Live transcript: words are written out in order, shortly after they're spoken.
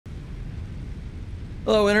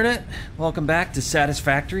Hello Internet, welcome back to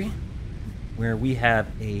Satisfactory, where we have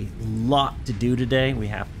a lot to do today. We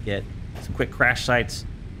have to get some quick crash sites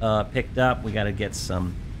picked up. We got to get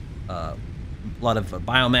some a lot of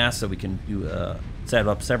biomass so we can do set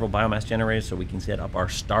up several biomass generators so we can set up our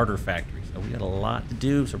starter factory. So we got a lot to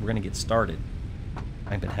do, so we're going to get started.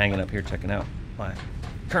 I've been hanging up here checking out my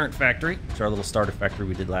current factory. It's our little starter factory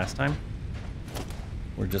we did last time.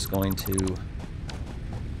 We're just going to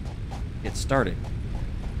get started.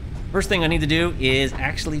 First thing I need to do is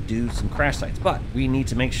actually do some crash sites, but we need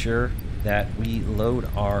to make sure that we load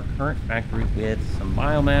our current factory with some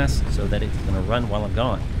biomass so that it's going to run while I'm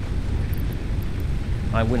gone.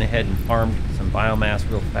 I went ahead and farmed some biomass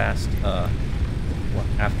real fast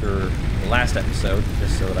after the last episode,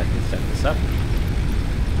 just so that I can set this up.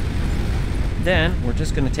 Then we're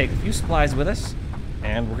just going to take a few supplies with us,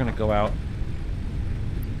 and we're going to go out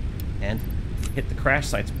and hit the crash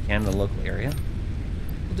sites we can in the local area.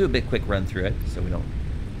 We'll do a bit quick run through it so we don't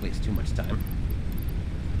waste too much time.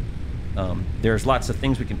 There's lots of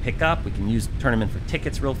things we can pick up. We can turn them in for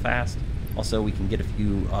tickets real fast. Also, we can get a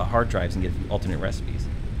few hard drives and get a few alternate recipes.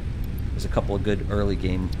 There's a couple of good early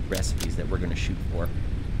game recipes that we're going to shoot for.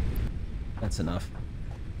 That's enough.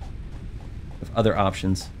 With other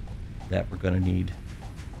options that we're going to need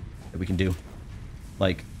that we can do.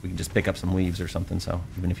 Like, we can just pick up some leaves or something, so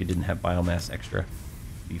even if you didn't have biomass extra,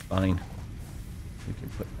 it'd be fine. We can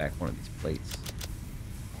put back one of these plates.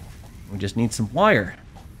 We just need some wire.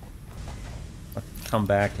 I'll have to come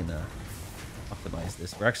back and optimize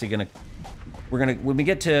this. We're actually gonna, when we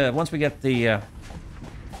get to, once we get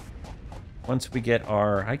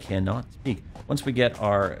our, I cannot speak. Once we get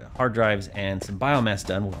our hard drives and some biomass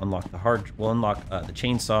done, we'll unlock the the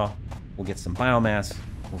chainsaw. We'll get some biomass.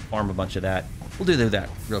 We'll farm a bunch of that. We'll do that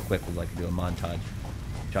real quick. We'll do a montage,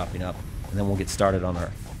 chopping up, and then we'll get started on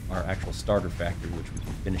our actual starter factory, which we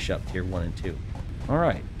can finish up tier 1 and 2. All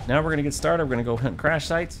right, now we're gonna get started. We're gonna go hunt crash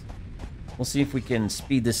sites. We'll see if we can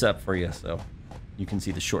speed this up for you so you can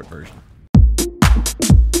see the short version.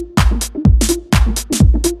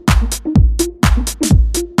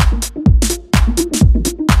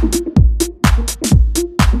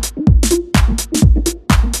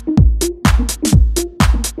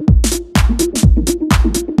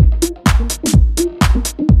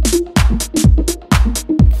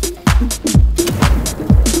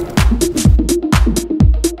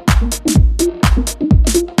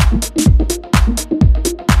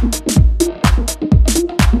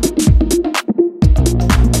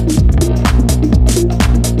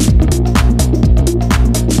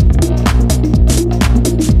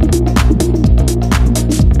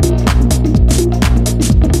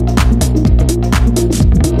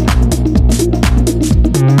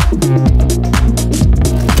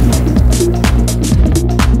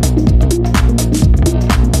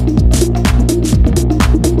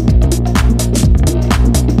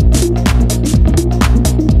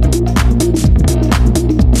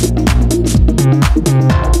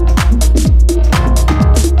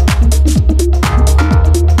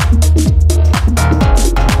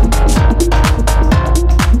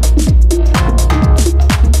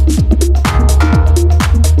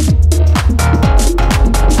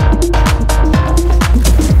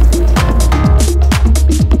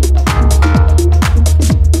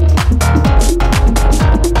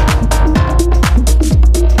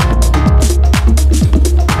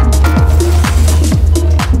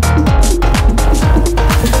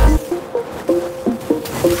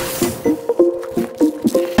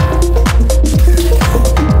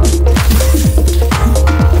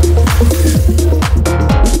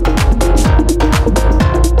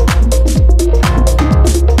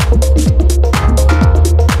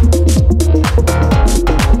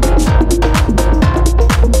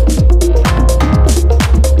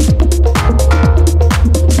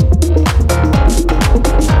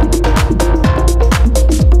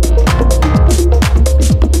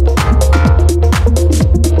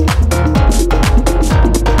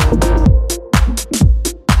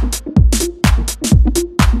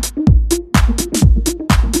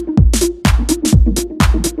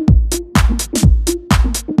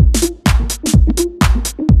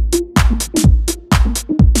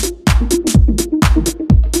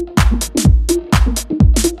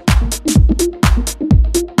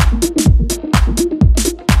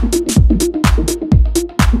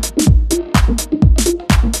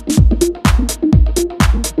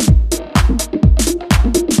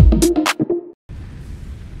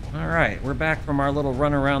 Alright, we're back from our little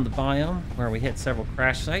run around the biome where we hit several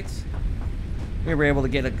crash sites. We were able to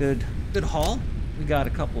get a good haul. We got a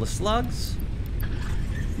couple of slugs,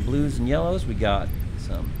 blues and yellows. We got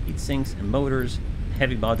some heat sinks and motors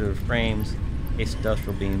heavy modular frames, case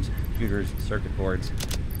industrial beams, computers, circuit boards,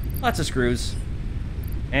 lots of screws,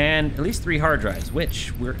 and at least 3 hard drives,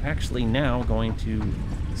 which we're actually now going to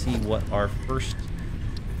see what our first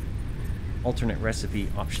alternate recipe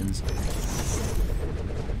options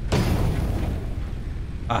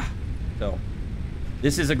are. So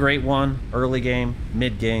this is a great one. Early game,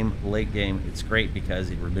 mid game, late game. It's great because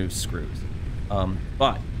it removes screws.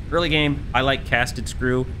 But early game, I like casted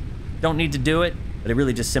screw. Don't need to do it, but it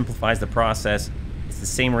really just simplifies the process. It's the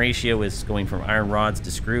same ratio as going from iron rods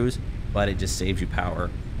to screws, but it just saves you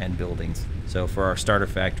power and buildings. So for our starter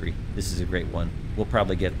factory, this is a great one. We'll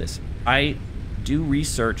probably get this. I do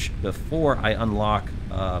research before I unlock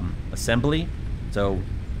assembly. So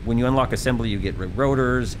when you unlock assembly, you get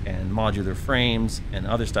rotors and modular frames and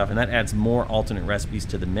other stuff, and that adds more alternate recipes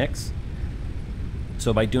to the mix.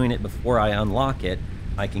 So by doing it before I unlock it,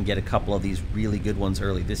 I can get a couple of these really good ones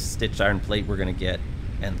early. This stitched iron plate we're going to get,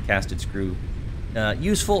 and casted screw.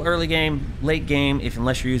 Useful early game. Late game,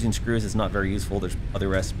 unless you're using screws, it's not very useful. There's other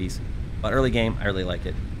recipes. But early game, I really like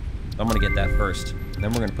it. So I'm going to get that first. And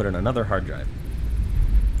then we're going to put in another hard drive.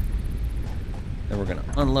 Then we're going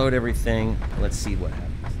to unload everything. Let's see what happens.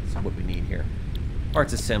 This is what we need here.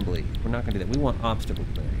 Parts assembly. We're not going to do that. We want obstacle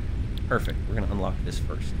clearing. Perfect. We're going to unlock this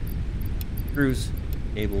first. Screws,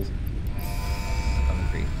 cables,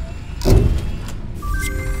 concrete.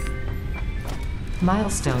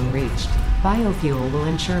 Milestone reached. Biofuel will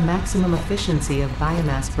ensure maximum efficiency of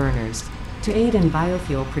biomass burners. To aid in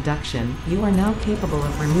biofuel production, you are now capable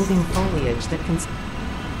of removing foliage that can...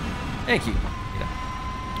 Thank you.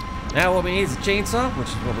 Yeah. Now what we need is a chainsaw, which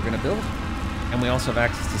is what we're going to build. And we also have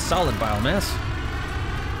access to solid biomass,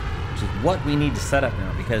 which is what we need to set up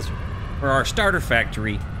now, because for our starter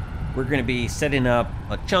factory, we're going to be setting up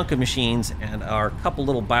a chunk of machines, and our couple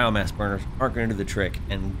little biomass burners aren't going to do the trick,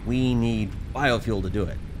 and we need biofuel to do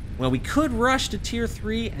it. Well, we could rush to tier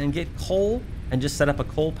 3 and get coal and just set up a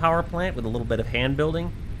coal power plant with a little bit of hand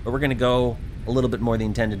building, but we're going to go a little bit more the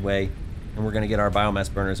intended way, and we're going to get our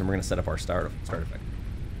biomass burners, and we're going to set up our starter factory.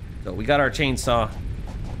 So we got our chainsaw.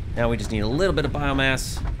 Now we just need a little bit of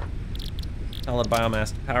biomass, solid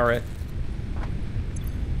biomass to power it.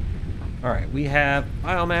 All right, we have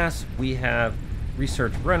biomass, we have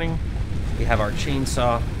research running, we have our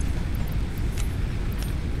chainsaw.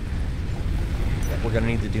 What we're gonna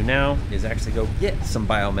need to do now is actually go get some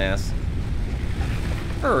biomass.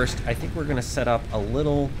 First, I think we're gonna set up a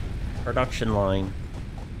little production line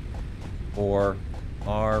for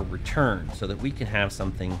our return so that we can have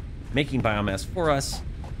something making biomass for us.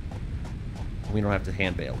 We don't have to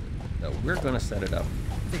hand bale it. So we're gonna set it up.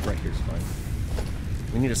 I think right here is fine.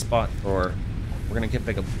 We need a spot for, we're gonna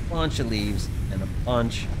pick a bunch of leaves and a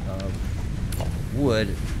bunch of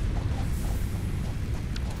wood.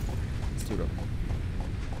 Let's do it over.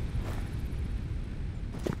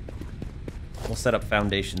 We'll set up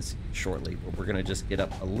foundations shortly, but we're gonna just get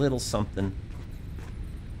up a little something.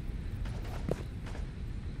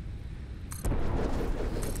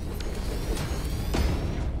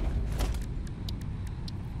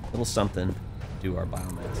 Little something to do our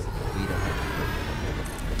biomass. We don't have to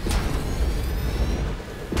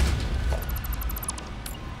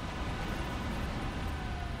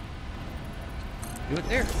do it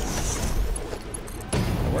there.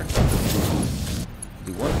 That works.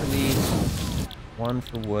 Do one for leaves, one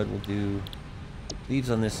for wood. We'll do leaves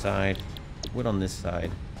on this side, wood on this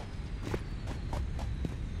side.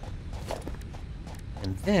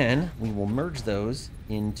 And then we will merge those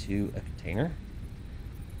into a container.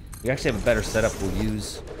 We actually have a better setup we'll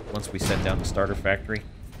use once we set down the starter factory,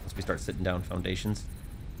 once we start setting down foundations.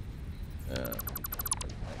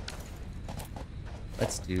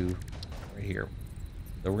 Let's do right here.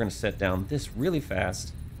 So we're going to set down this really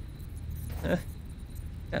fast.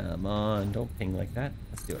 Come on, don't ping like that.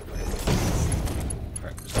 Let's do it. All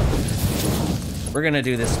right. We're going to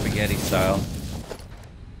do this spaghetti style.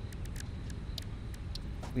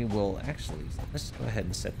 We will actually, let's go ahead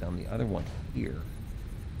and set down the other one here.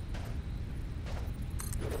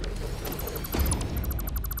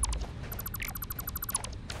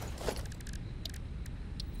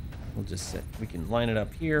 We'll just set, we can line it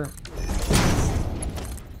up here.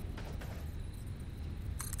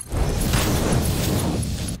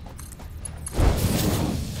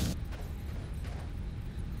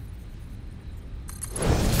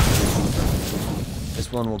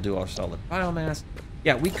 This one will do our solid biomass.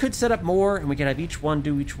 Yeah, we could set up more and we can have each one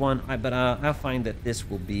do each one, but I'll find that this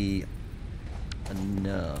will be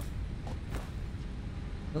enough.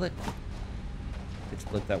 Will it? Let's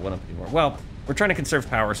split that one up anymore. Well, we're trying to conserve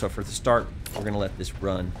power, so for the start, we're going to let this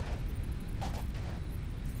run.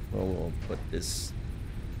 We'll put this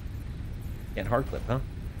Can't hard clip, huh?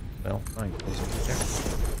 Well, fine. Close it right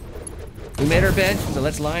there. We made our bed, so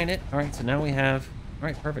let's lie in it. All right, so now we have... All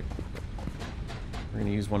right, perfect. We're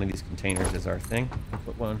going to use one of these containers as our thing. We'll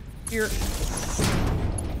put one here,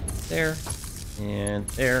 there, and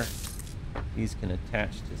there. These can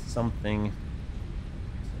attach to something.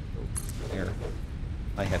 There.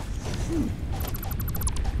 I have two.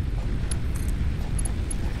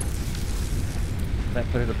 Does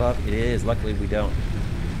that put it above? It is. Luckily, we don't.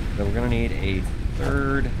 So we're going to need a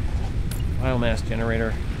third biomass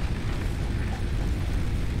generator.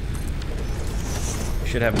 We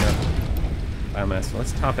should have enough biomass. So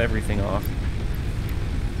let's top everything off.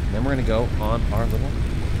 And then we're going to go on our little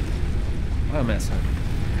biomass hut.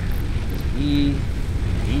 Because we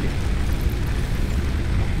need it.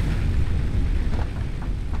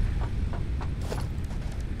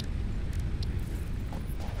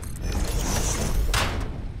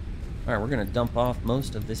 All right, we're going to dump off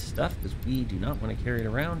most of this stuff because we do not want to carry it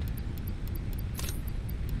around.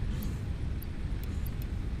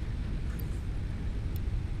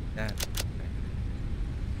 That. Okay.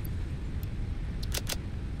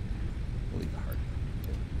 We'll leave the hard.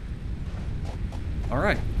 All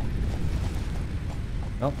right.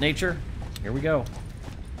 Well, nature, here we go.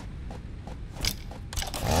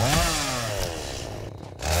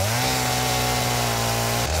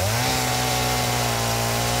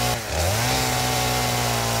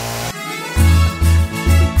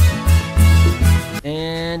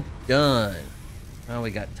 And done. Now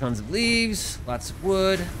we got tons of leaves, lots of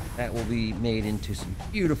wood. That will be made into some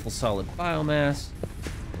beautiful solid biomass.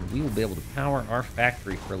 And we will be able to power our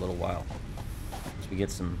factory for a little while. Once we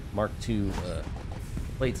get some Mark II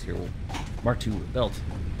plates here, Mark II belt.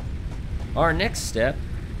 Our next step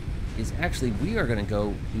is actually we are going to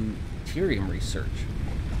go do CATERIUM research.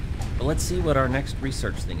 But let's see what our next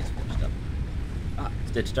research thing is finished up. Ah,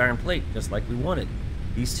 stitched iron plate, just like we wanted.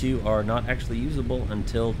 These two are not actually usable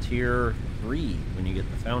until tier 3 when you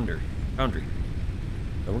get the foundry.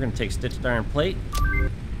 So we're going to take stitched iron plate.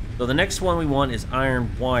 So the next one we want is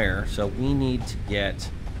iron wire. So we need to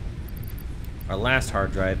get our last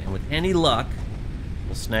hard drive, and with any luck,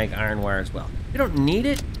 we'll snag iron wire as well. We don't need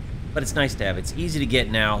it, but it's nice to have. It's easy to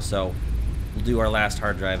get now, so we'll do our last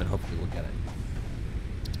hard drive and hopefully we'll get it.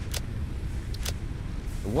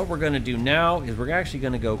 So what we're going to do now is we're actually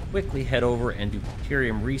going to go quickly head over and do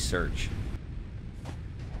CATERIUM research.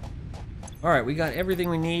 All right, we got everything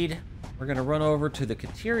we need. We're going to run over to the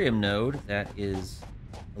CATERIUM node that is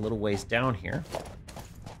a little ways down here.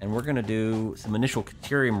 And we're going to do some initial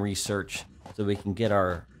CATERIUM research so we can get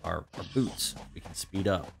our boots. We can speed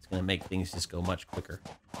up. It's going to make things just go much quicker.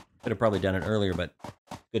 Could have probably done it earlier, but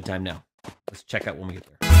good time now. Let's check out when we get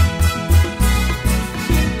there.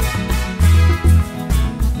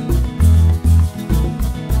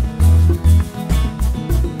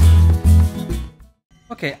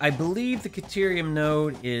 Okay, I believe the CATERIUM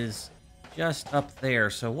node is just up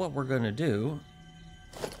there. So what we're going to do,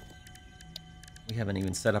 we haven't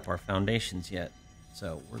even set up our foundations yet.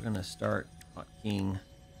 So we're going to start hotkeying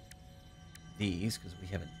these because we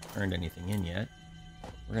haven't turned anything in yet.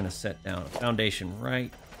 We're going to set down a foundation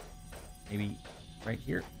maybe right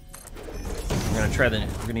here. We're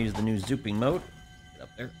going to use the new zooping mode. Get up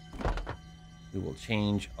there. We will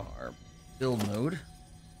change our build mode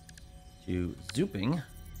to zooping.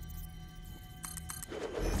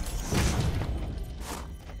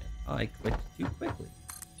 And I clicked too quickly.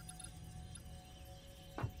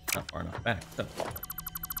 Not far enough back. So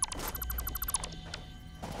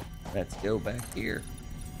let's go back here.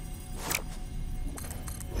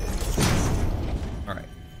 All right.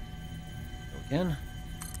 Go again.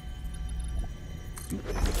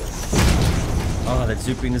 Oh, that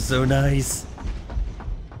zooping is so nice.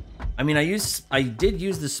 I mean, I did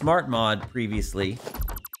use the smart mod previously,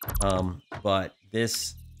 but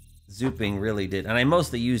this zooping really did, and I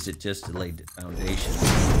mostly used it just to lay the foundation.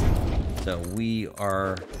 So we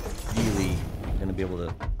are really going to be able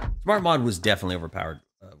to. Smart mod was definitely overpowered.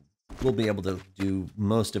 We'll be able to do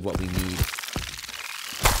most of what we need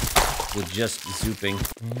with just zooping,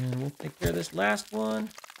 and we'll take care of this last one.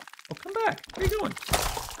 Oh, come back! Where are you going?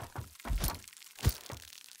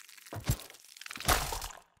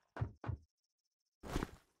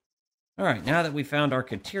 All right, now that we found our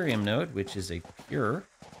CATERIUM node, which is a pure.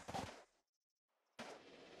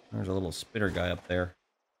 There's a little spitter guy up there.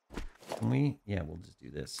 Can we? Yeah, we'll just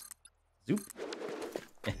do this. Zoop.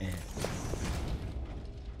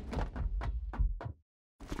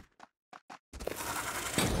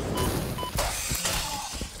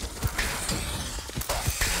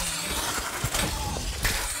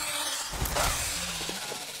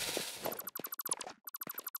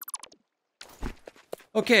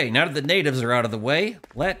 Okay, now that the natives are out of the way,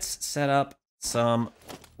 let's set up some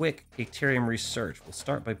quick CATERIUM research. We'll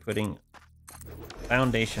start by putting a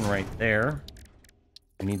foundation right there.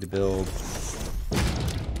 We need to build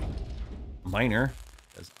a miner,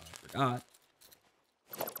 because I forgot.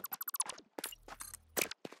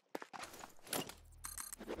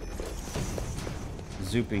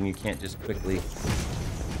 Zooping, you can't just quickly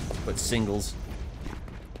put singles,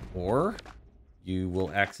 or you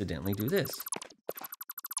will accidentally do this.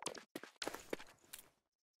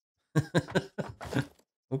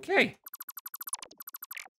 Okay.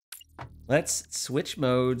 Let's switch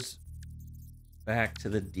modes back to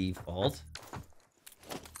the default.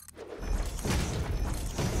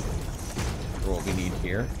 For what we need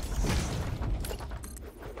here.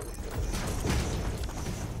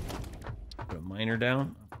 Put a miner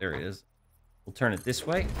down. There it is. We'll turn it this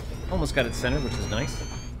way. Almost got it centered, which is nice.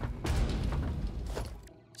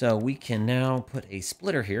 So we can now put a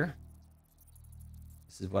splitter here.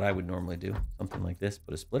 This is what I would normally do. Something like this.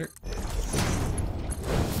 Put a splitter.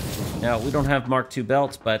 Now, we don't have Mark II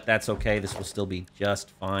belts, but that's okay. This will still be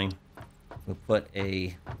just fine. We'll put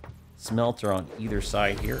a smelter on either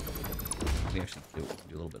side here. We actually do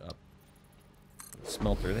a little bit up. Put a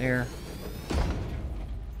smelter there.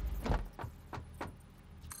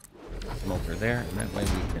 Smelter there. And that way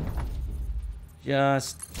we can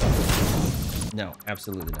just... No,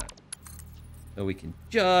 absolutely not. So we can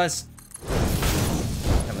just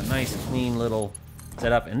have a nice, clean little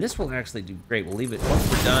setup. And this will actually do great. We'll leave it, once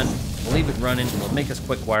we're done, we'll leave it running. We'll make us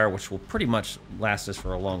quick wire, which will pretty much last us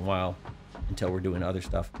for a long while until we're doing other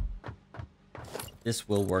stuff. This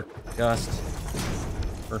will work just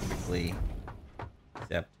perfectly.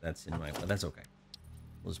 Except that's in my... Well, that's okay.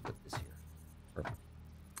 We'll just put this here. Perfect.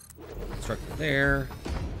 Constructor there.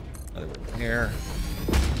 Another one there.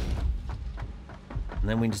 And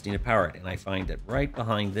then we just need to power it. And I find that right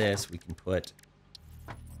behind this, we can put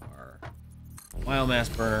our biomass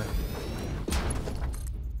burner,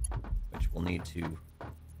 which we'll need to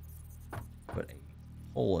put a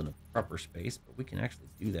hole in a proper space, but we can actually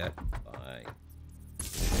do that by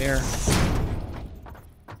there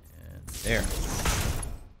and there.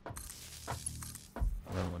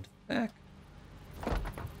 Run one to the back.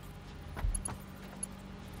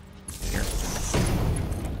 Here.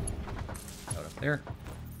 Out up there.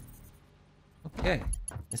 Okay.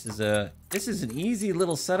 This is an easy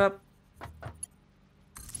little setup.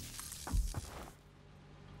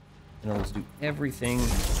 And it'll do everything we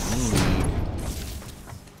need.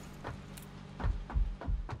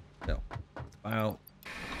 So, let's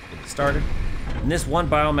get it started. And this one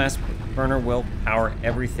biomass burner will power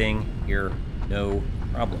everything here, no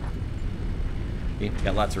problem. Okay, we've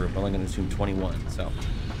got lots of room. We're only going to assume 21, so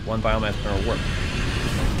one biomass burner will work.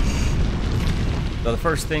 So the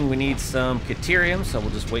first thing, we need some CATERIUM, so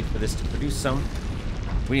we'll just wait for this to produce some.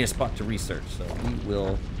 We need a spot to research, so we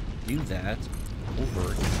will do that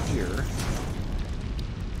over here.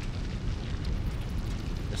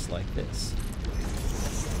 Just like this.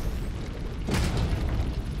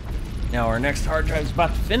 Now our next hard drive is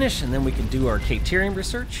about to finish, and then we can do our CATERIUM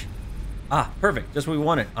research. Ah, perfect, just what we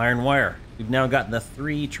wanted, iron wire. We've now gotten the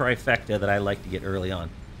 3 trifecta that I like to get early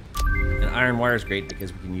on. And iron wire is great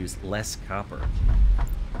because we can use less copper.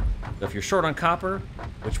 So if you're short on copper,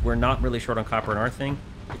 which we're not really short on copper in our thing,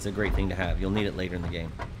 it's a great thing to have. You'll need it later in the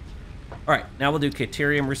game. All right, now we'll do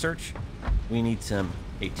CATERIUM research. We need some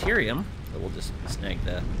CATERIUM, so we'll just snag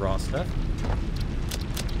the raw stuff.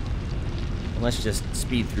 And let's just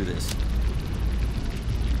speed through this.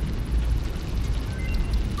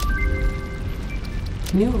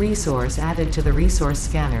 New resource added to the resource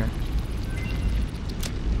scanner.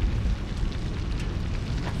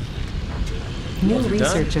 New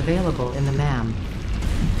research available in the MAM.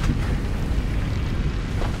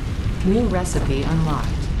 New recipe unlocked.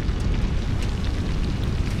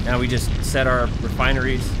 Now we just set our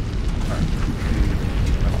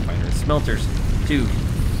smelters to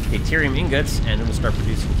CATERIUM ingots, and it will start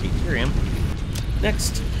producing CATERIUM.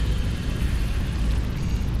 Next.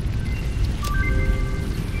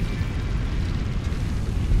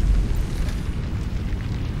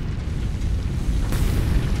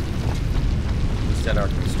 We set our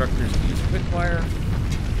constructors to use quick wire.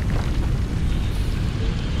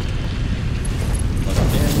 Plug them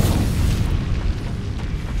in.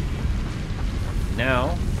 Now,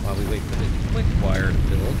 while we wait for the quick wire to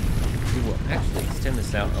build, we will actually extend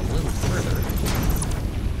this out a little further.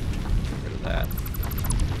 Get rid of that.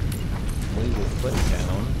 We will put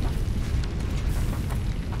down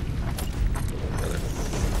a little further.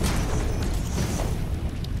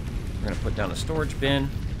 We're going to put down a storage bin.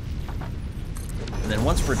 And then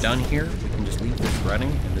once we're done here, we can just leave this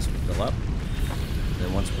running and this will fill up. And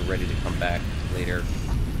then once we're ready to come back later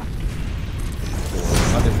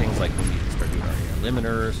for other things like we need to start doing our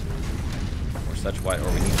limiters or such or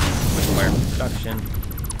we need to quick wire production.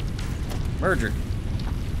 Merger.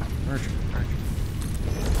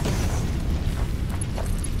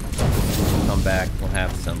 Come back, we'll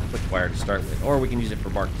have some quick wire to start with, or we can use it for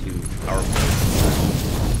Mark II power plant.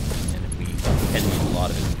 And if we can use a lot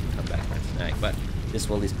of it, we can come back next night. But this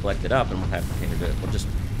will at least collect it up, and we'll have the container do it. We'll just,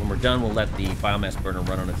 when we're done, we'll let the biomass burner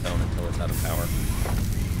run on its own until it's out of power.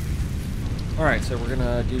 All right, so we're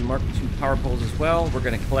gonna do Mark II power poles as well. We're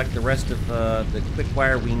gonna collect the rest of the quick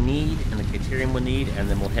wire we need and the CATERIUM we'll need, and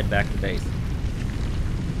then we'll head back to base.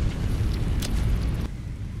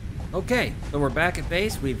 Okay, so we're back at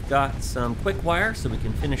base. We've got some quick wire so we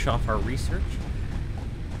can finish off our research.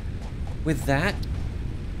 With that,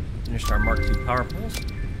 finished our Mark II power poles.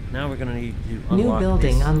 Now we're gonna need to unlock New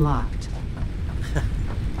building this. unlocked.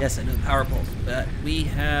 Yes, I know the power poles, but we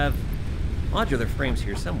have modular frames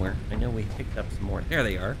here somewhere. I know we picked up some more. There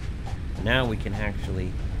they are. Now we can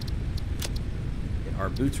actually get our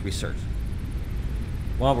boots researched.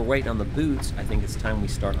 While we're waiting on the boots, I think it's time we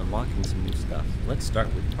start unlocking some new stuff. So let's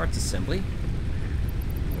start with parts assembly.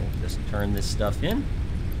 We'll just turn this stuff in.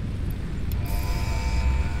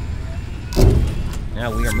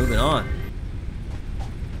 Now we are moving on.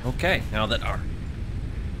 Okay, now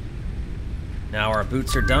our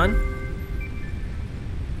boots are done.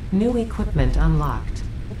 New equipment unlocked.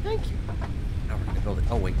 Well, thank you. Now we're gonna build it.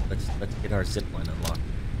 Oh wait, let's get our zip line unlocked.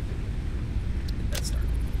 Get that started.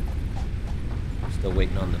 We're still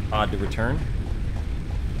waiting on the pod to return.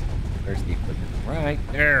 There's the equipment. Right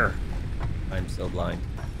there. I'm so blind.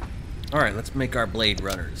 All right, let's make our blade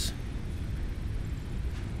runners.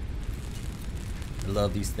 I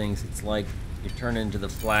love these things. It's like you turn into the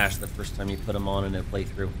Flash the first time you put them on in a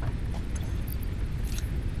playthrough.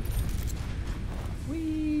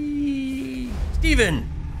 Whee! Steven!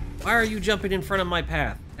 Why are you jumping in front of my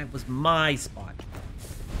path? That was my spot.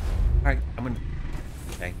 Alright, I'm gonna...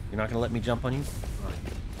 Okay, you're not gonna let me jump on you?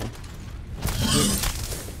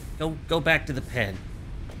 Alright. Go back to the pen.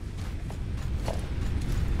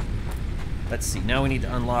 Let's see, now we need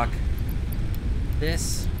to unlock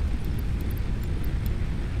this.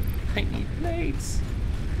 I need plates.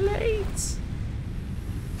 Plates!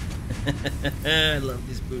 I love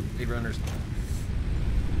these blade runners.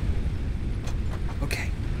 Okay.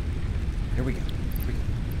 Here we go.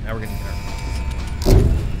 Now we're gonna get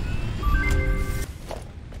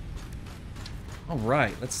our...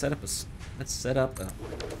 Alright, let's set up a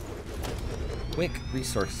quick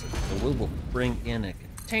resource. So we will bring in a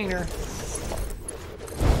container.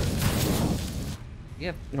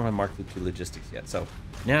 Yep, we don't have Mark II logistics yet, so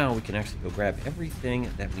now we can actually go grab everything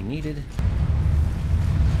that we needed.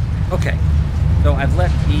 Okay, so I've let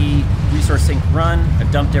the resource sink run.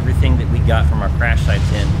 I've dumped everything that we got from our crash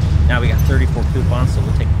sites in. Now we got 34 coupons, so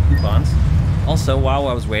we'll take the coupons. Also, while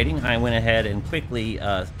I was waiting, I went ahead and quickly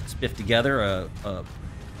spiffed together a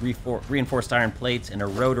reinforced iron plates and a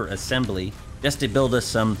rotor assembly just to build us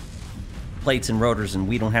some plates and rotors, and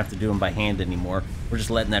we don't have to do them by hand anymore. We're just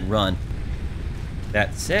letting that run.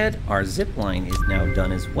 That said, our zip line is now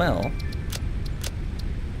done as well.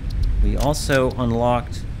 We also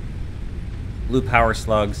unlocked blue power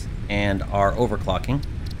slugs and our overclocking.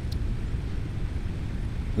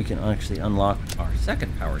 We can actually unlock our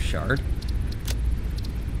second power shard.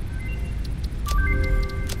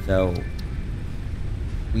 So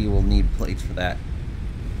we will need plates for that.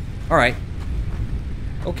 All right.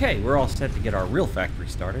 Okay, we're all set to get our real factory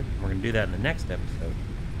started. We're going to do that in the next episode.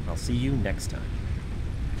 I'll see you next time.